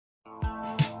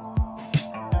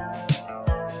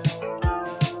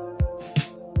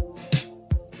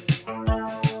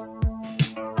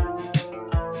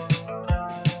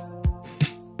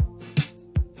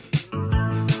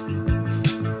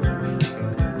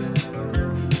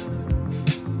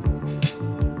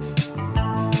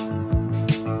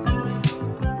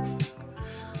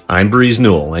I'm Breeze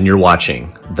Newell, and you're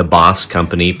watching The B.O.S.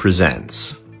 Company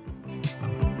Presents.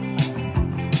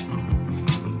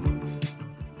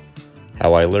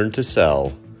 How I Learned to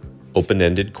Sell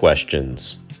Open-Ended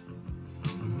Questions.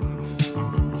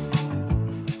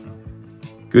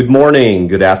 Good morning,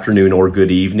 good afternoon, or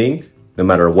good evening. No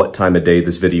matter what time of day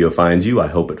this video finds you, I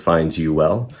hope it finds you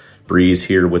well. Breeze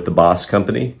here with The B.O.S.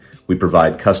 Company. We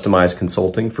provide customized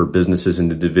consulting for businesses and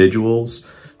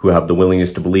individuals who have the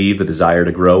willingness to believe, the desire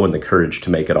to grow, and the courage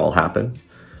to make it all happen.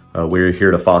 We're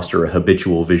here to foster a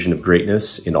habitual vision of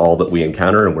greatness in all that we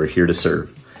encounter, and we're here to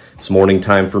serve. It's morning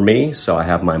time for me, so I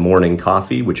have my morning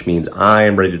coffee, which means I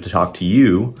am ready to talk to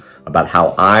you about how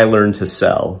I learned to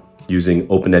sell using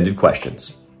open-ended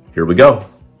questions. Here we go.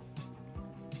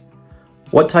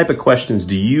 What type of questions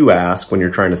do you ask when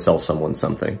you're trying to sell someone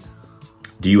something?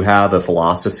 Do you have a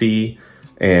philosophy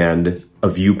and a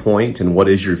viewpoint, and what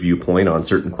is your viewpoint on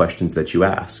certain questions that you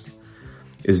ask?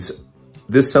 Is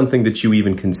this something that you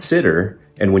even consider?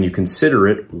 And when you consider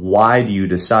it, why do you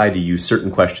decide to use certain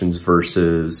questions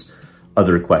versus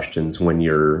other questions when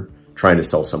you're trying to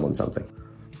sell someone something?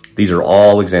 These are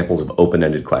all examples of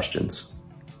open-ended questions.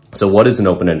 So what is an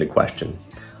open-ended question?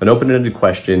 An open-ended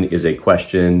question is a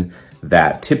question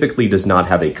that typically does not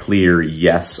have a clear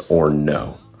yes or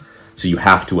no. So you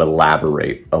have to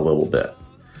elaborate a little bit.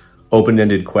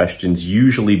 Open-ended questions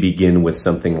usually begin with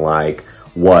something like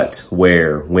what,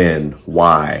 where, when,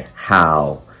 why,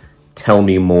 how, tell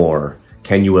me more,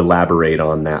 can you elaborate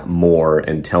on that more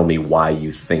and tell me why you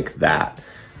think that,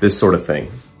 this sort of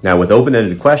thing. Now with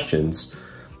open-ended questions,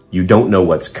 you don't know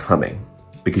what's coming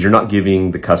because you're not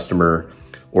giving the customer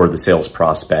or the sales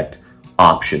prospect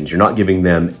options. You're not giving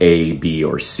them A, B,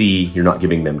 or C. You're not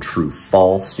giving them true,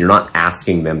 false. You're not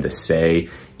asking them to say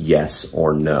yes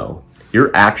or no.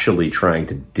 You're actually trying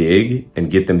to dig and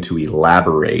get them to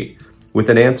elaborate with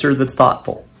an answer that's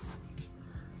thoughtful.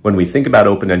 When we think about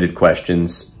open-ended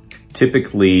questions,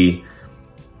 typically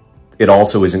it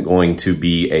also isn't going to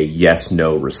be a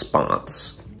yes-no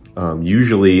response.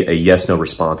 Usually a yes-no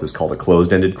response is called a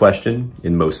closed-ended question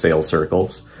in most sales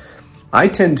circles. I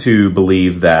tend to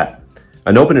believe that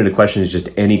an open-ended question is just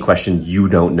any question you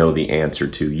don't know the answer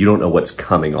to. You don't know what's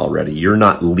coming already. You're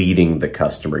not leading the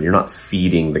customer. You're not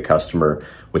feeding the customer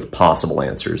with possible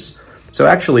answers. So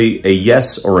actually, a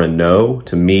yes or a no,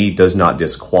 to me, does not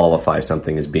disqualify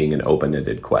something as being an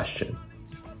open-ended question.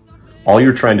 All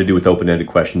you're trying to do with open-ended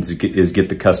questions is get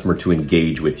the customer to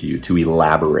engage with you, to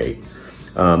elaborate.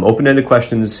 Open-ended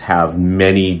questions have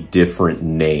many different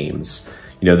names.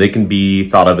 You know, they can be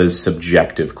thought of as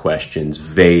subjective questions,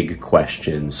 vague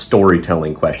questions,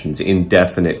 storytelling questions,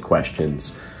 indefinite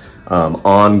questions,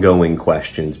 ongoing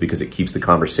questions because it keeps the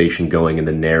conversation going and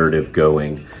the narrative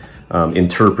going,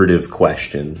 interpretive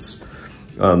questions.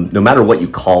 No matter what you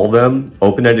call them,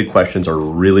 open-ended questions are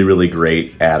really, really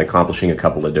great at accomplishing a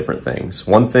couple of different things.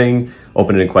 One thing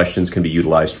open-ended questions can be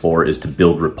utilized for is to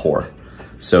build rapport.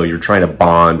 So you're trying to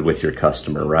bond with your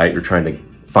customer, right? You're trying to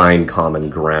find common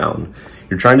ground.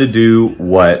 You're trying to do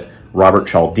what Robert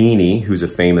Cialdini, who's a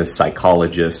famous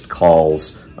psychologist,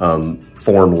 calls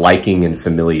form liking and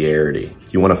familiarity.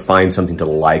 You want to find something to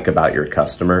like about your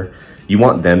customer. You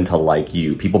want them to like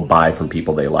you. People buy from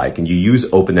people they like, and you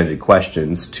use open-ended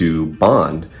questions to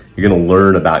bond. You're going to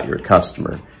learn about your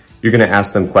customer. You're going to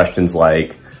ask them questions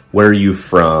like, where are you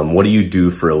from? What do you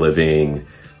do for a living?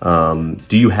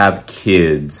 Do you have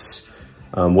kids?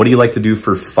 What do you like to do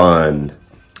for fun?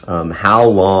 How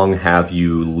long have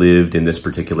you lived in this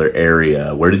particular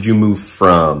area? Where did you move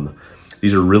from?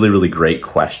 These are really, really great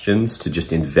questions to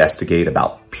just investigate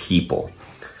about people.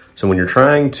 So when you're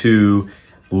trying to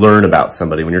learn about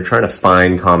somebody, when you're trying to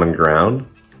find common ground,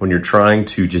 when you're trying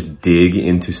to just dig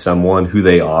into someone, who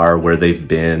they are, where they've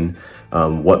been,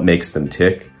 what makes them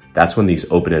tick, that's when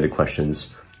these open-ended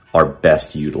questions are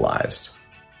best utilized.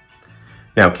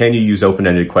 Now, can you use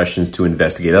open-ended questions to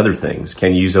investigate other things?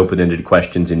 Can you use open-ended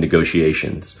questions in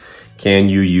negotiations? Can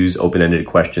you use open-ended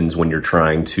questions when you're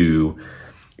trying to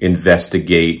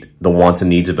investigate the wants and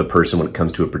needs of a person when it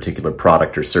comes to a particular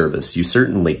product or service? You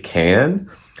certainly can,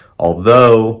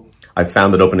 although I've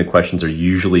found that open-ended questions are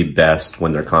usually best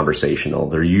when they're conversational.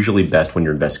 They're usually best when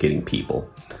you're investigating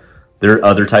people. There are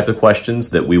other type of questions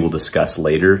that we will discuss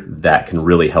later that can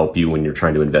really help you when you're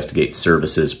trying to investigate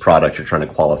services, products, you're trying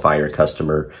to qualify your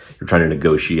customer, you're trying to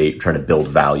negotiate, you're trying to build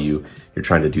value, you're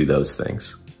trying to do those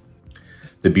things.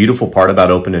 The beautiful part about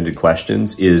open-ended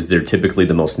questions is they're typically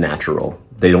the most natural.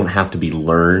 They don't have to be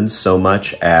learned so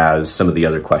much as some of the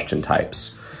other question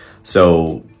types.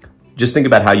 So just think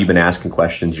about how you've been asking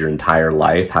questions your entire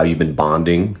life, how you've been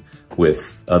bonding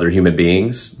with other human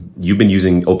beings. You've been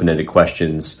using open-ended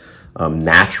questions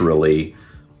naturally,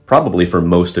 probably for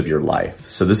most of your life.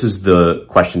 So this is the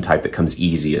question type that comes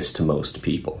easiest to most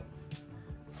people.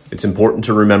 It's important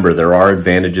to remember there are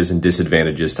advantages and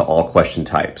disadvantages to all question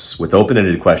types. With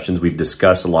open-ended questions, we've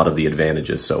discussed a lot of the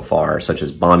advantages so far, such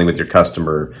as bonding with your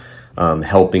customer,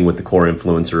 helping with the core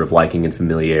influencer of liking and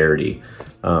familiarity,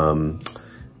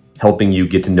 helping you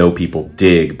get to know people,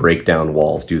 dig, break down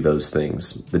walls, do those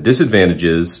things. The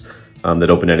disadvantages that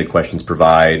open-ended questions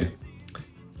provide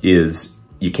is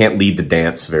you can't lead the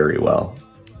dance very well.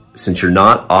 Since you're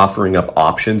not offering up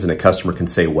options and a customer can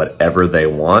say whatever they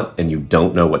want and you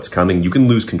don't know what's coming, you can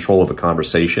lose control of a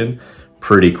conversation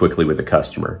pretty quickly with a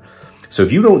customer. So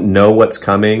if you don't know what's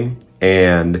coming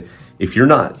and if you're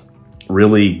not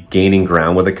really gaining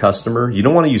ground with a customer, you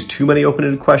don't want to use too many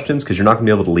open-ended questions because you're not going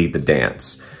to be able to lead the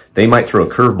dance. They might throw a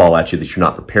curveball at you that you're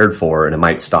not prepared for and it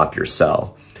might stop your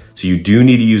sell. So you do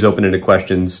need to use open-ended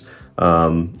questions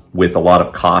with a lot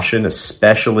of caution,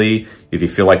 especially if you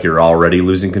feel like you're already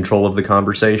losing control of the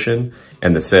conversation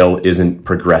and the sale isn't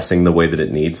progressing the way that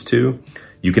it needs to.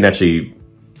 You can actually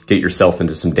get yourself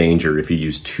into some danger if you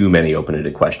use too many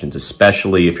open-ended questions,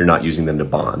 especially if you're not using them to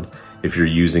bond. If you're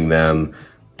using them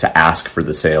to ask for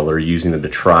the sale or using them to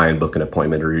try and book an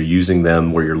appointment, or you're using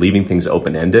them where you're leaving things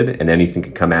open-ended and anything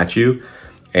can come at you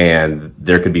and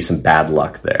there could be some bad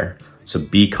luck there. So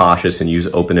be cautious and use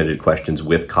open-ended questions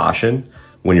with caution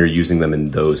when you're using them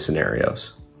in those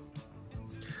scenarios.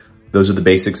 Those are the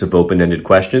basics of open-ended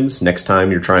questions. Next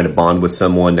time you're trying to bond with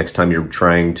someone, next time you're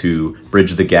trying to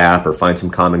bridge the gap or find some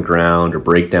common ground or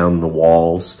break down the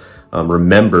walls,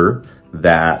 remember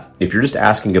that if you're just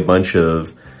asking a bunch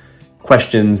of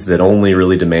questions that only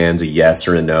really demands a yes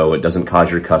or a no, it doesn't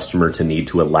cause your customer to need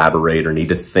to elaborate or need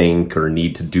to think or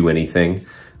need to do anything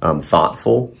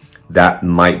thoughtful, that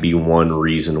might be one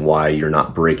reason why you're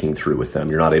not breaking through with them.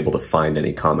 You're not able to find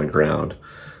any common ground.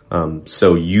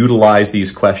 So utilize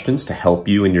these questions to help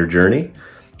you in your journey.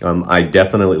 I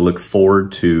definitely look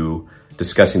forward to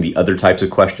discussing the other types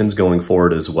of questions going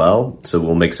forward as well. So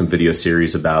we'll make some video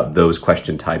series about those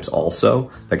question types also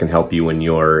that can help you when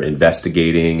you're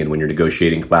investigating and when you're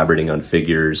negotiating, collaborating on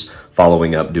figures,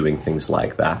 following up, doing things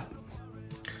like that.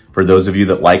 For those of you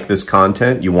that like this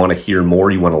content, you want to hear more,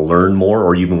 you want to learn more,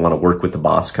 or you even want to work with the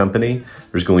B.O.S. company,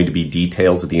 there's going to be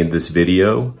details at the end of this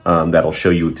video that'll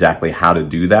show you exactly how to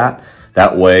do that.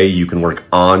 That way you can work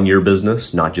on your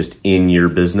business, not just in your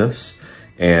business.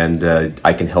 And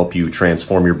I can help you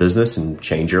transform your business and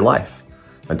change your life.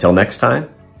 Until next time,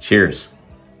 cheers.